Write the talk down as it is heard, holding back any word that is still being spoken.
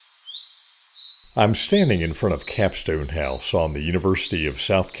I'm standing in front of Capstone House on the University of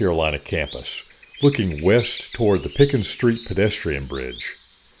South Carolina campus, looking west toward the Pickens Street pedestrian bridge.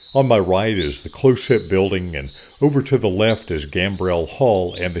 On my right is the close-hit building, and over to the left is Gambrell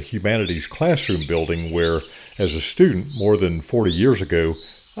Hall and the Humanities Classroom building where, as a student more than 40 years ago,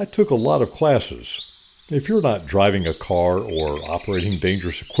 I took a lot of classes. If you're not driving a car or operating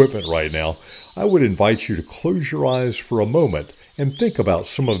dangerous equipment right now, I would invite you to close your eyes for a moment and think about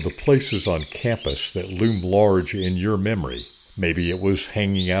some of the places on campus that loom large in your memory. Maybe it was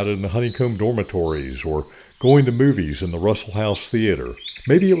hanging out in the Honeycomb dormitories or going to movies in the Russell House Theater.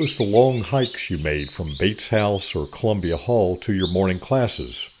 Maybe it was the long hikes you made from Bates House or Columbia Hall to your morning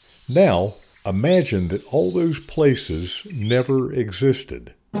classes. Now, imagine that all those places never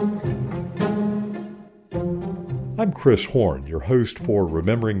existed. I'm Chris Horn, your host for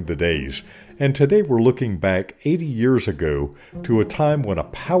Remembering the Days, and today we're looking back 80 years ago to a time when a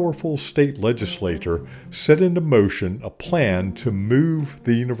powerful state legislator set into motion a plan to move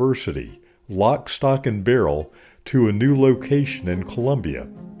the university, lock, stock, and barrel, to a new location in Columbia.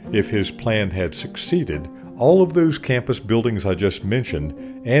 If his plan had succeeded, all of those campus buildings I just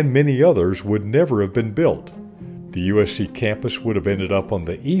mentioned, and many others, would never have been built. The USC campus would have ended up on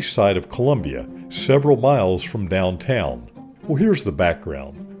the east side of Columbia, several miles from downtown. Well, here's the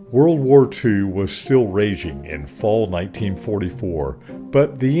background. World War II was still raging in fall 1944,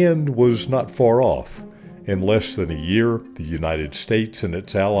 but the end was not far off. In less than a year, the United States and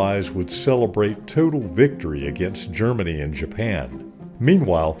its allies would celebrate total victory against Germany and Japan.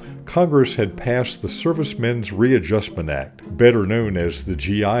 Meanwhile, Congress had passed the Servicemen's Readjustment Act, better known as the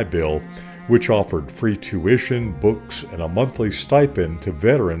GI Bill, which offered free tuition, books, and a monthly stipend to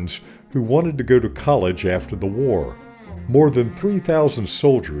veterans who wanted to go to college after the war. More than 3,000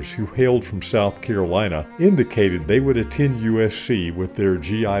 soldiers who hailed from South Carolina indicated they would attend USC with their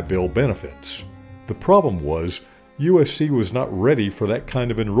GI Bill benefits. The problem was, USC was not ready for that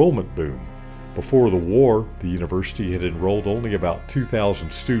kind of enrollment boom. Before the war, the university had enrolled only about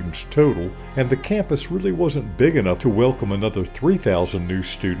 2,000 students total, and the campus really wasn't big enough to welcome another 3,000 new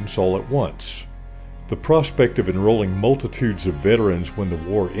students all at once. The prospect of enrolling multitudes of veterans when the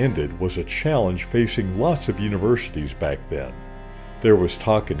war ended was a challenge facing lots of universities back then. There was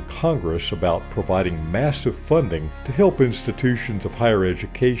talk in Congress about providing massive funding to help institutions of higher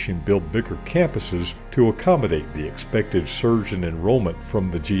education build bigger campuses to accommodate the expected surge in enrollment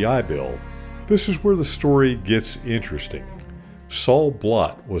from the GI Bill. This is where the story gets interesting. Saul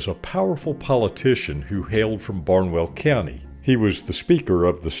Blott was a powerful politician who hailed from Barnwell County. He was the Speaker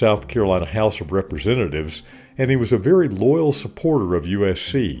of the South Carolina House of Representatives, and he was a very loyal supporter of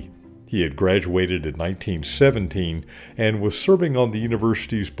USC. He had graduated in 1917 and was serving on the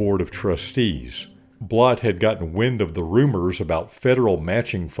university's Board of Trustees. Blott had gotten wind of the rumors about federal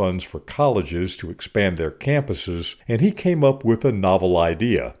matching funds for colleges to expand their campuses, and he came up with a novel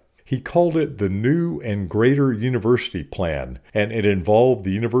idea. He called it the New and Greater University Plan, and it involved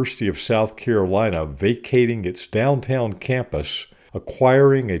the University of South Carolina vacating its downtown campus,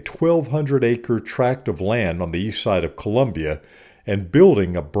 acquiring a 1,200-acre tract of land on the east side of Columbia, and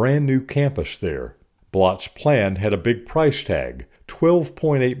building a brand new campus there. Blott's plan had a big price tag,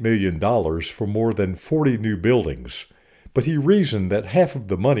 $12.8 million for more than 40 new buildings, but he reasoned that half of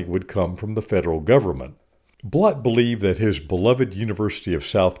the money would come from the federal government. Blott believed that his beloved University of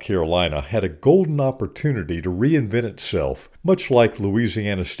South Carolina had a golden opportunity to reinvent itself, much like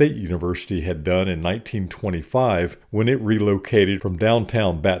Louisiana State University had done in 1925 when it relocated from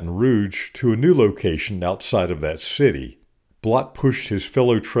downtown Baton Rouge to a new location outside of that city. Blott pushed his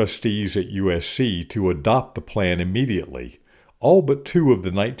fellow trustees at USC to adopt the plan immediately. All but 2 of the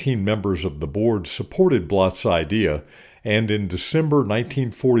 19 members of the board supported Blott's idea, and in December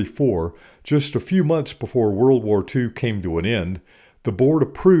 1944, just a few months before World War II came to an end, the board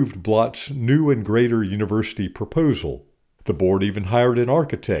approved Blott's New and Greater University proposal. The board even hired an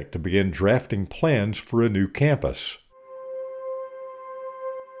architect to begin drafting plans for a new campus.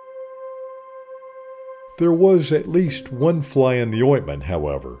 There was at least one fly in the ointment,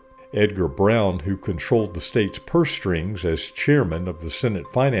 however. Edgar Brown, who controlled the state's purse strings as chairman of the Senate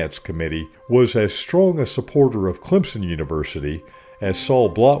Finance Committee, was as strong a supporter of Clemson University as Saul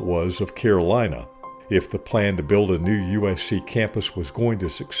Blott was of Carolina. If the plan to build a new USC campus was going to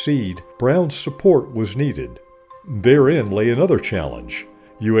succeed, Brown's support was needed. Therein lay another challenge.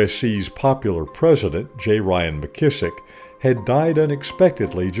 USC's popular president, J. Ryan McKissick, had died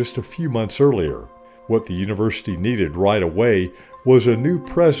unexpectedly just a few months earlier. What the university needed right away was a new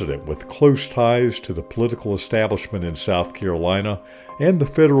president with close ties to the political establishment in South Carolina and the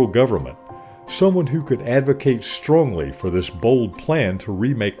federal government, someone who could advocate strongly for this bold plan to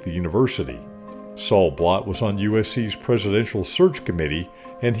remake the university. Saul Blott was on USC's presidential search committee,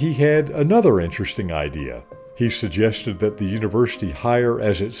 and he had another interesting idea. He suggested that the university hire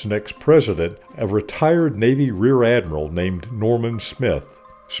as its next president a retired Navy Rear Admiral named Norman Smith.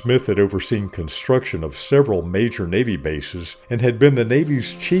 Smith had overseen construction of several major Navy bases and had been the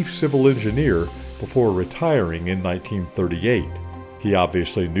Navy's chief civil engineer before retiring in 1938. He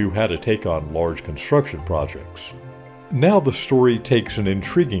obviously knew how to take on large construction projects. Now the story takes an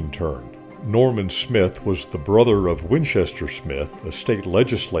intriguing turn. Norman Smith was the brother of Winchester Smith, a state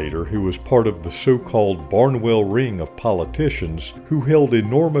legislator who was part of the so-called Barnwell Ring of politicians who held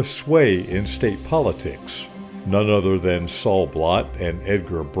enormous sway in state politics. None other than Saul Blott and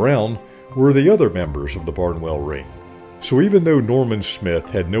Edgar Brown were the other members of the Barnwell Ring. So even though Norman Smith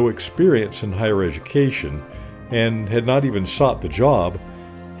had no experience in higher education and had not even sought the job,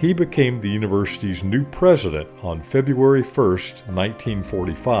 he became the university's new president on February 1st,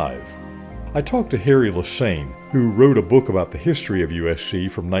 1945. I talked to Harry Lassane, who wrote a book about the history of USC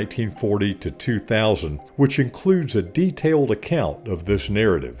from 1940 to 2000, which includes a detailed account of this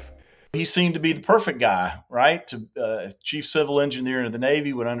narrative. He seemed to be the perfect guy, right? Chief civil engineer in the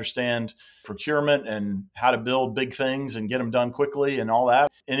Navy, would understand procurement and how to build big things and get them done quickly and all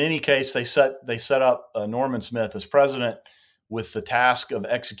that. In any case, they set up Norman Smith as president with the task of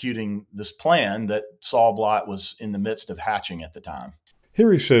executing this plan that Saul Blott was in the midst of hatching at the time.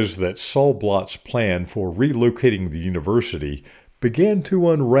 Harry says that Saul Blott's plan for relocating the university began to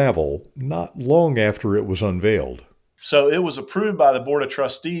unravel not long after it was unveiled. So it was approved by the Board of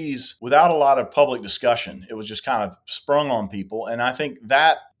Trustees without a lot of public discussion. It was just kind of sprung on people. And I think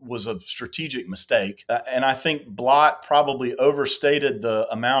that was a strategic mistake. And I think Blott probably overstated the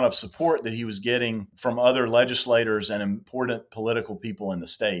amount of support that he was getting from other legislators and important political people in the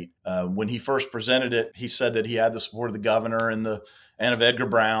state. When he first presented it, he said that he had the support of the governor and of Edgar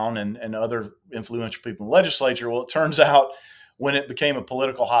Brown and other influential people in the legislature. Well, it turns out when it became a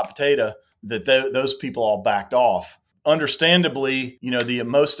political hot potato, that those people all backed off. Understandably, the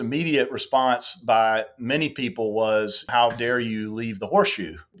most immediate response by many people was, how dare you leave the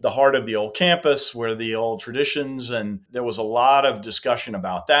Horseshoe, the heart of the old campus where the old traditions, and there was a lot of discussion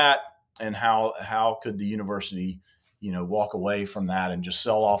about that and how could the university, walk away from that and just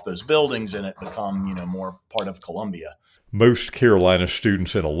sell off those buildings and it become, more part of Columbia. Most Carolina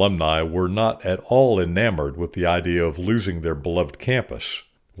students and alumni were not at all enamored with the idea of losing their beloved campus.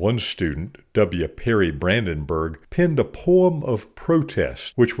 One student, W. Perry Brandenburg, penned a poem of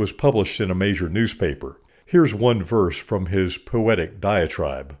protest, which was published in a major newspaper. Here's one verse from his poetic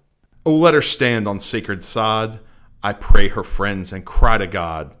diatribe. "Oh, let her stand on sacred sod. I pray her friends and cry to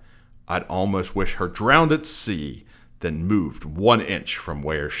God. I'd almost wish her drowned at sea, then moved 1 inch from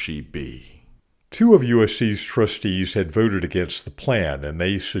where she be." Two of USC's trustees had voted against the plan, and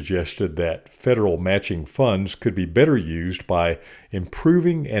they suggested that federal matching funds could be better used by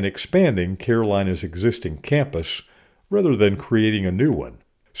improving and expanding Carolina's existing campus rather than creating a new one.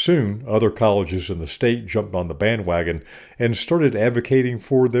 Soon, other colleges in the state jumped on the bandwagon and started advocating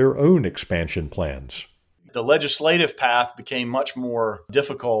for their own expansion plans. The legislative path became much more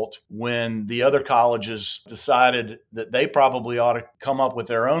difficult when the other colleges decided that they probably ought to come up with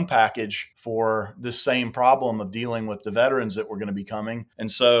their own package for this same problem of dealing with the veterans that were going to be coming. And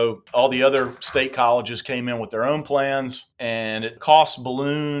so all the other state colleges came in with their own plans, and it costs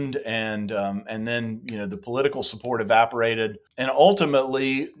ballooned, and then the political support evaporated, and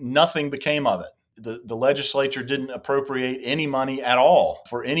ultimately nothing became of it. The legislature didn't appropriate any money at all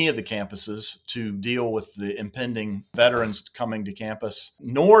for any of the campuses to deal with the impending veterans coming to campus,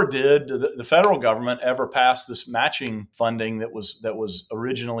 nor did the federal government ever pass this matching funding that was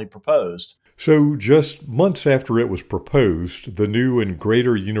originally proposed. So just months after it was proposed, the new and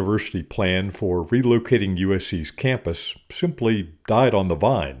greater university plan for relocating USC's campus simply died on the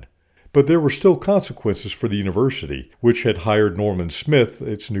vine. But there were still consequences for the university, which had hired Norman Smith,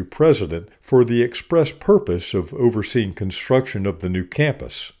 its new president, for the express purpose of overseeing construction of the new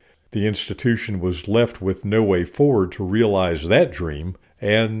campus. The institution was left with no way forward to realize that dream,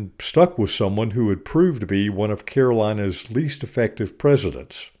 and stuck with someone who had proved to be one of Carolina's least effective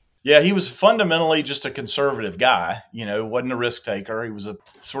presidents. Yeah, he was fundamentally just a conservative guy, wasn't a risk taker. He was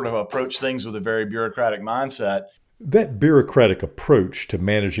approached things with a very bureaucratic mindset. That bureaucratic approach to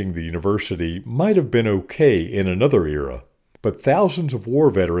managing the university might have been okay in another era, but thousands of war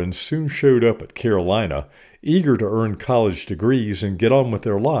veterans soon showed up at Carolina, eager to earn college degrees and get on with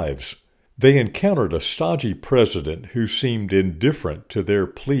their lives. They encountered a stodgy president who seemed indifferent to their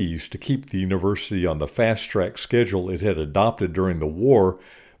pleas to keep the university on the fast-track schedule it had adopted during the war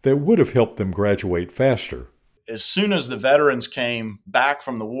that would have helped them graduate faster. as soon as the veterans came back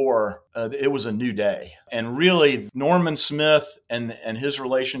from the war, it was a new day. And really, Norman Smith and his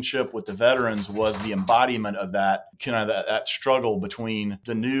relationship with the veterans was the embodiment of that that struggle between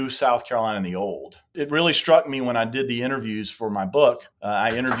the new South Carolina and the old. It really struck me when I did the interviews for my book.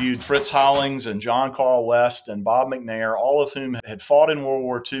 I interviewed Fritz Hollings and John Carl West and Bob McNair, all of whom had fought in World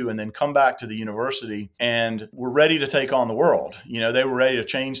War II and then come back to the university and were ready to take on the world. They were ready to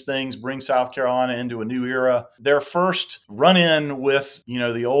change things, bring South Carolina into a new era. Their first run-in with,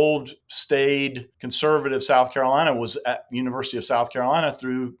 the old, staid, conservative South Carolina was at University of South Carolina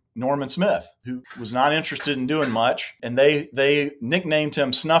through Norman Smith, who was not interested in doing much. And they nicknamed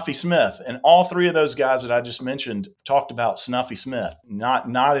him Snuffy Smith. And all three of those guys that I just mentioned talked about Snuffy Smith, not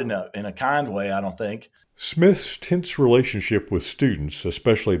in a kind way, I don't think. Smith's tense relationship with students,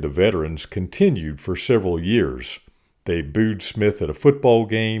 especially the veterans, continued for several years. They booed Smith at a football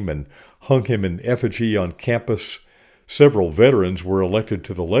game and hung him in effigy on campus. Several veterans were elected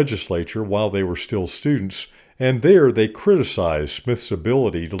to the legislature while they were still students, and there they criticized Smith's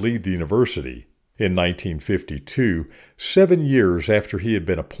ability to lead the university. In 1952, 7 years after he had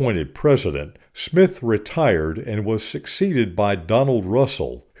been appointed president, Smith retired and was succeeded by Donald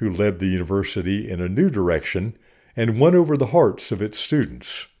Russell, who led the university in a new direction and won over the hearts of its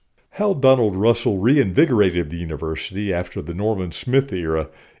students. How Donald Russell reinvigorated the university after the Norman Smith era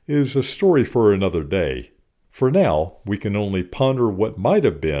is a story for another day. For now, we can only ponder what might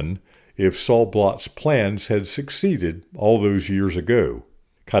have been if Saul Blott's plans had succeeded all those years ago.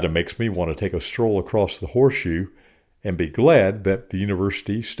 Kind of makes me want to take a stroll across the Horseshoe and be glad that the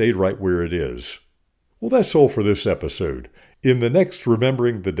university stayed right where it is. Well, that's all for this episode. In the next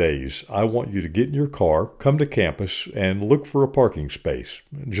Remembering the Days, I want you to get in your car, come to campus, and look for a parking space.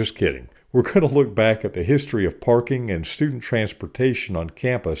 Just kidding. We're going to look back at the history of parking and student transportation on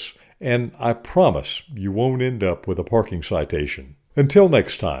campus, and I promise you won't end up with a parking citation. Until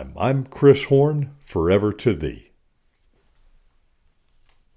next time, I'm Chris Horn, forever to thee.